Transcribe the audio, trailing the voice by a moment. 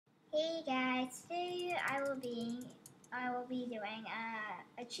Hey guys, today I will be doing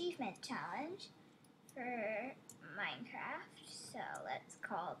a achievement challenge for Minecraft. So let's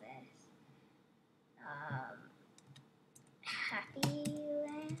call this Happy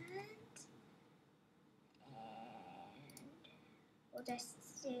Land, and we'll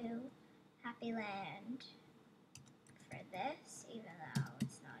just do Happy Land for this, even though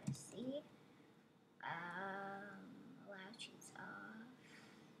it's not a seed. Allow cheats off.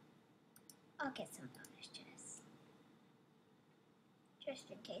 I'll get some bonus chests, just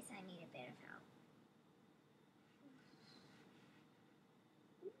in case I need a bit of help.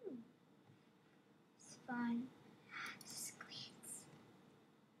 Ooh, it's fun. Squids.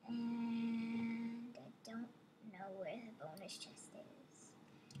 And I don't know where the bonus chest is.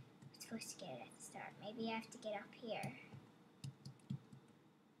 I'm supposed to get it at the start. Maybe I have to get up here.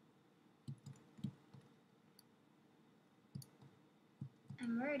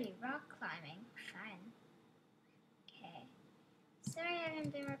 I'm already rock climbing. Fun. Okay. Sorry I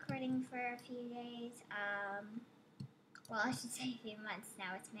haven't been recording for a few days. Well, I should say a few months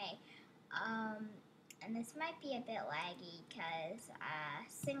now. It's May. And this might be a bit laggy because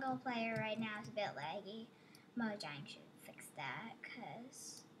single player right now is a bit laggy. Mojang should fix that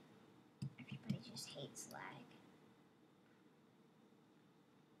because everybody just hates lag.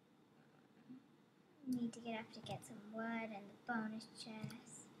 Need to get up to get some wood and the bonus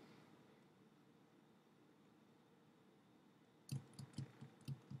chest.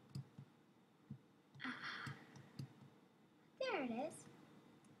 There it is.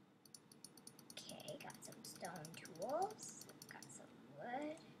 Okay, got some stone tools. Got some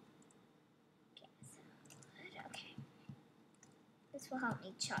wood. Get some wood. Okay. This will help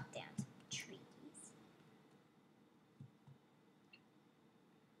me chop down some trees.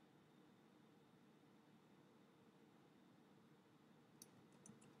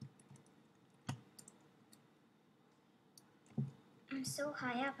 I'm so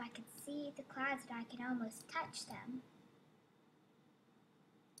high up I can see the clouds that I can almost touch them.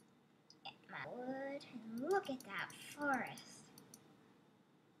 Get my wood, and look at that forest.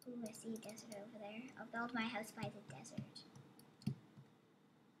 Ooh, I see a desert over there. I'll build my house by the desert.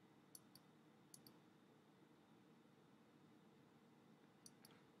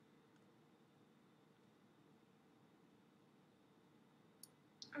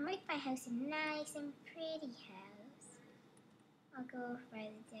 I'll make my house a nice and pretty house. I'll go over by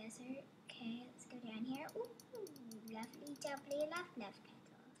the desert. Okay, let's go down here. Ooh, lovely, jubbly, love petals.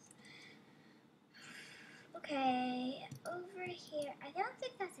 Okay, over here. I don't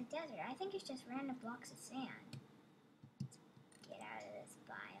think that's a desert. I think it's just random blocks of sand. Let's get out of this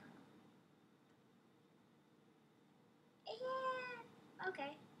biome. Yeah,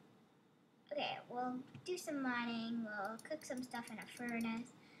 okay. Okay, we'll do some mining. We'll cook some stuff in a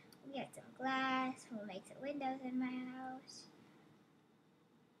furnace. We'll get some glass. We'll make some windows in my house.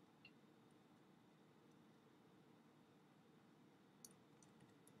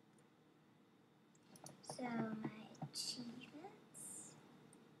 So my achievements.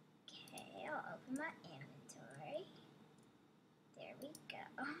 Okay, I'll open my inventory. There we go.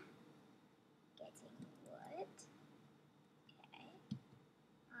 Getting wood. Okay.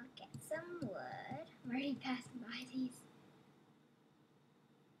 I'll get some wood. I'm already passing by these.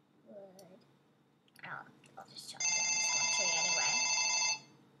 Wood. I'll just chop down this one tree anyway.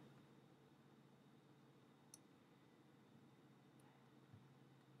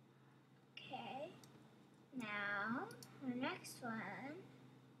 Okay. Now, the next one.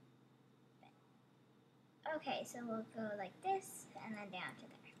 Okay, so we'll go like this and then down to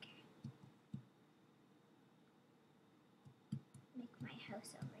there. Make my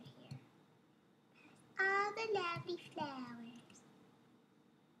house over here. All the lovely flowers.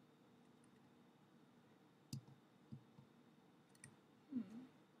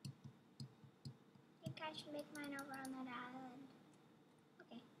 Think I should make mine over on that island.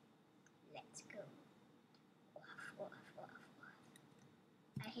 Okay, let's go. Woof, woof, woof, woof.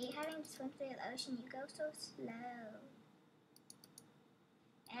 I hate having to swim through the ocean. You go so slow.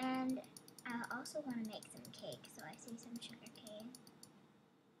 And I also want to make some cake, so I see some sugar cane.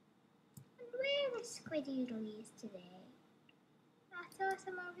 And where are the squidoodlies today? I saw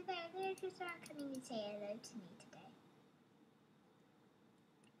some over there. They're just not coming to say hello to me today.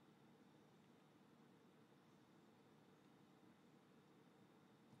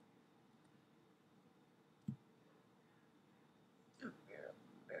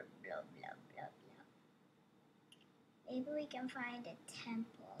 Maybe we can find a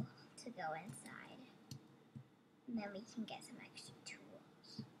temple to go inside. And then we can get some extra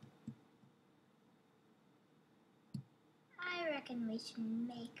tools. I reckon we should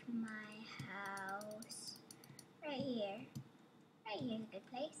make my house right here. Right here's a good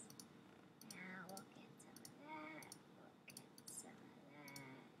place. Now we'll get some of that. We'll get some of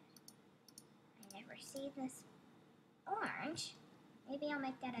that. I never see this orange. Maybe I'll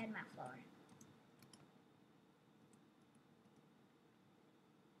make that out of my floor.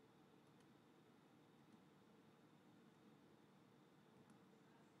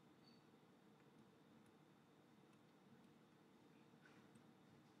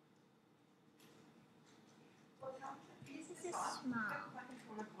 This is small.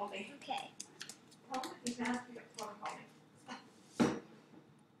 Okay. I'll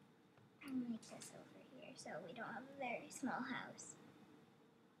make this over here so we don't have a very small house.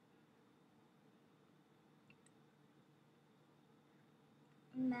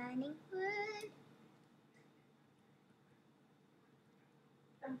 Mining wood.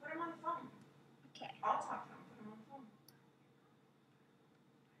 Then put him on the phone. Okay. I'll talk to him. Put him on the phone.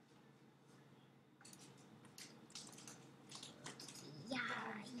 Yeah.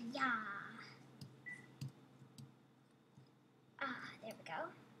 There we go.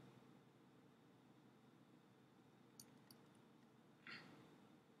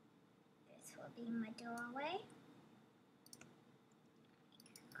 This will be my doorway.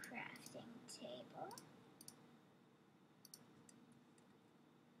 Crafting table.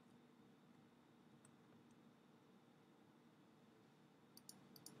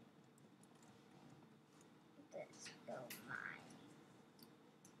 Let's go mine.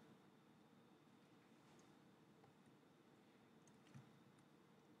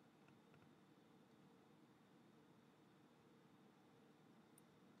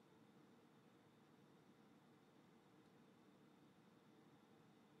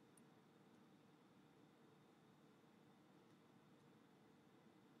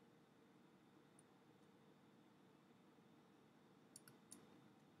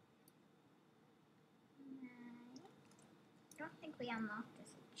 I don't think we unlocked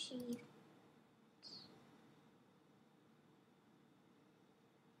this achievement.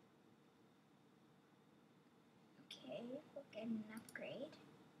 Okay, we'll get an upgrade.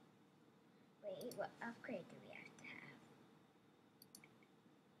 Wait, what upgrade do we have to have?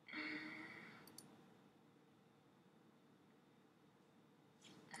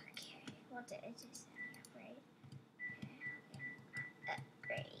 Okay, we'll do it just any upgrade.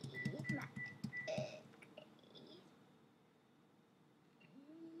 Upgrade, my upgrade.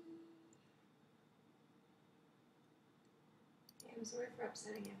 I'm sorry for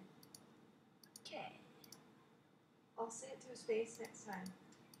upsetting him. Okay, I'll say it to his face next time.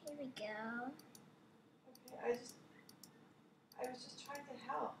 here we go. Okay, I was just trying to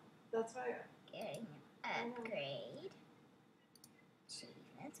help. That's why. Getting an upgrade.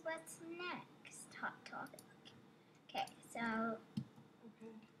 Achievements. What's next? Hot topic. Okay, so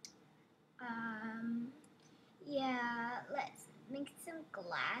Okay. yeah, let's make some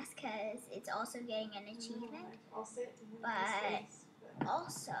glass because it's also getting an achievement. I'll say it to him But in his face. But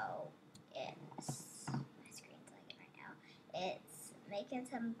also, it's my screen's lagging right now. It's making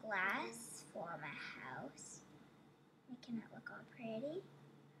some glass for my house, making it look all pretty.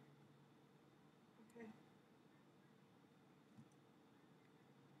 okay.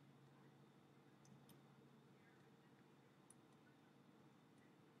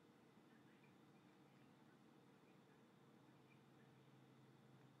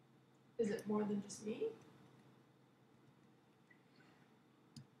 Is it more than just me?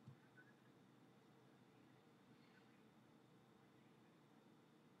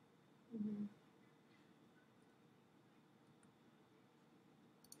 Mm-hmm.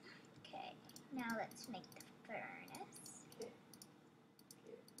 Okay, now let's make the furnace. Okay.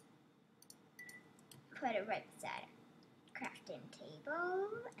 Put it right beside a crafting table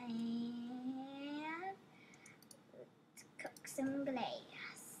and let's cook some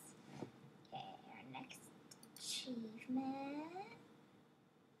glass. Okay, our next achievement.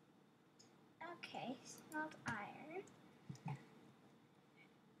 Okay, smelt iron.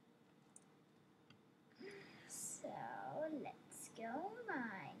 So let's go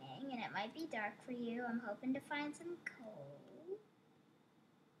mining, and it might be dark for you. I'm hoping to find some coal.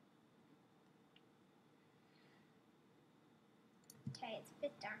 Okay, it's a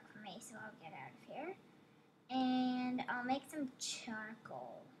bit dark for me, so I'll get out of here. And I'll make some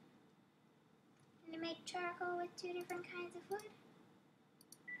charcoal. Can you make charcoal with two different kinds of wood?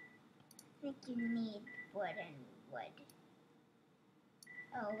 I think you need wood and wood.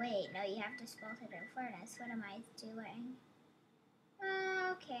 Oh wait, no, you have to smelt it in a furnace. What am I doing?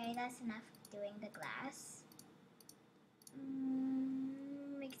 Okay, that's enough doing the glass.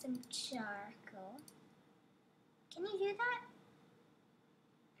 Make some charcoal. Can you do that?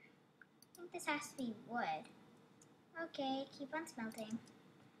 think this has to be wood. Okay, keep on smelting.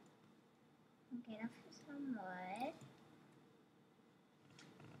 Okay, enough for some wood.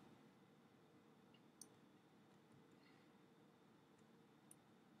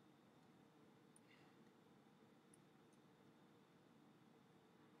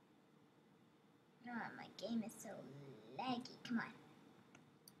 Oh, my game is so laggy. Come on.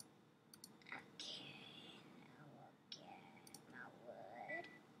 Okay, now we'll get my wood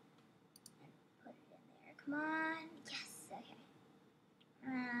and put it in there. Come on. Yes, okay.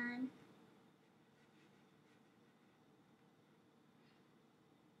 And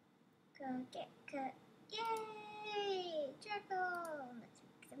go get cut. Yay! Charcoal! Let's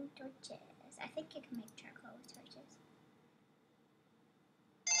make some torches. I think you can make charcoal with torches.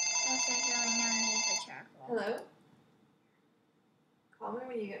 There's really no need for charcoal. Hello? Call me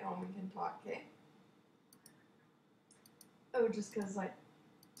when you get home and can talk, okay? Oh, just because I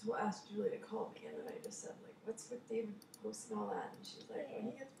asked Julie to call me, and then I just said, like, what's with David posting all that? And she's like,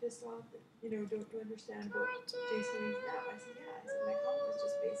 when he gets pissed off that, don't you understand about Jason needs a nap? I said, yeah. I said, my comment was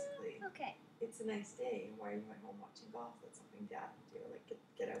just basically, Okay. it's a nice day. Why are you at home watching golf? That's something Dad would do. Like,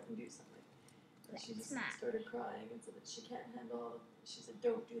 get out and do something. And she just started crying and said that she can't handle all of. She said,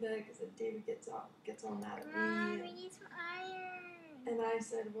 don't do that because then David gets all mad at Come on, me. we need some iron. And I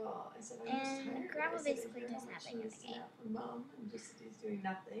said, I'm just tired. Gravel I said, basically does nothing in the game. From Mom, and just he's doing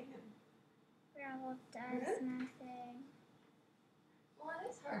nothing. And Gravel does nothing. well, it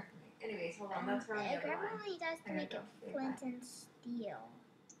is hard for me. Anyways, hold on. That's wrong. Gravel only does to make it flint and steel.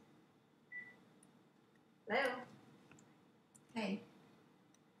 Hello. Hey.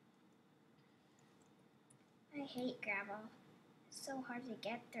 I hate gravel. It's so hard to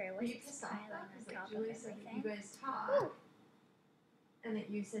get through. Were you It's pissed off piling though? on top Julie of said that everything. you guys talk, Ooh. and that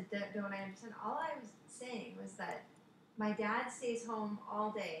you said, don't I understand? All I was saying was that my dad stays home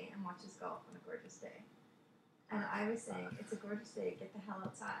all day and watches golf on a gorgeous day. And I was saying, it's a gorgeous day, get the hell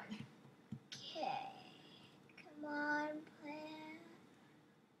outside. Okay. Come on, plant.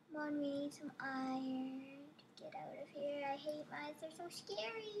 Come on, we need some iron to get out of here. I hate mines, they're so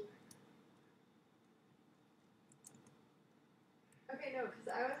scary. Okay, no, because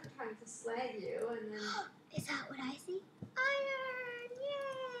I wasn't trying to slag you, and then... Is that what I see? Iron!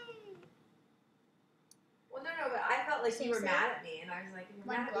 Yay! Well, no, but I felt like you were Seriously? mad at me, and I was like, if you're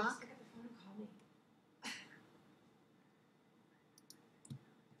One mad at me, block? just pick up the phone and call me.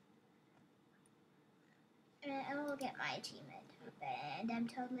 And I will get my achievement. And I'm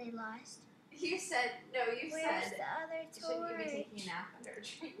totally lost. You said, Where's the other shouldn't you be torch? taking a nap under a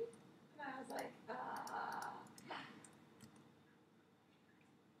tree? And I was like,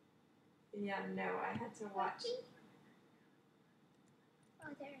 Yeah, no, I had to watch. Oh,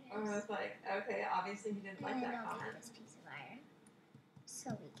 there it I is. was like, okay, obviously he didn't like And that I'll comment. get this piece of iron. So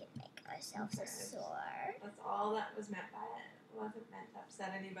we can make ourselves Okay. a sword. That's all that was meant by it. It wasn't meant to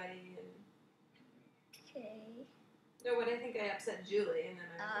upset anybody. And Okay. no, but I think I upset Julie, and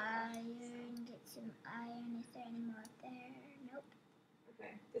then I was Iron, get some iron. Is there any more up there? Nope.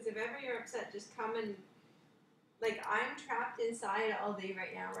 okay. Because if ever you're upset, just come and, like, I'm trapped inside all day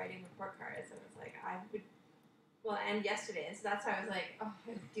right now writing report cards, and it's like, I would, well, and yesterday, and so that's why I was like, oh,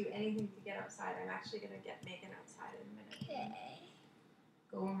 I'd do anything to get outside. I'm actually going to get Megan outside in a minute. Okay.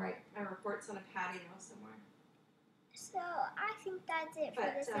 Go and write my reports on a patio somewhere. So I think that's it for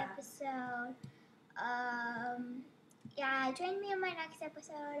But, this episode. Yeah, join me on my next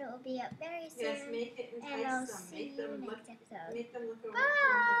episode. It will be up very soon. Yes, make it and I'll entice them. see Make you them look. next episode. Make them look over.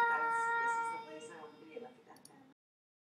 Bye.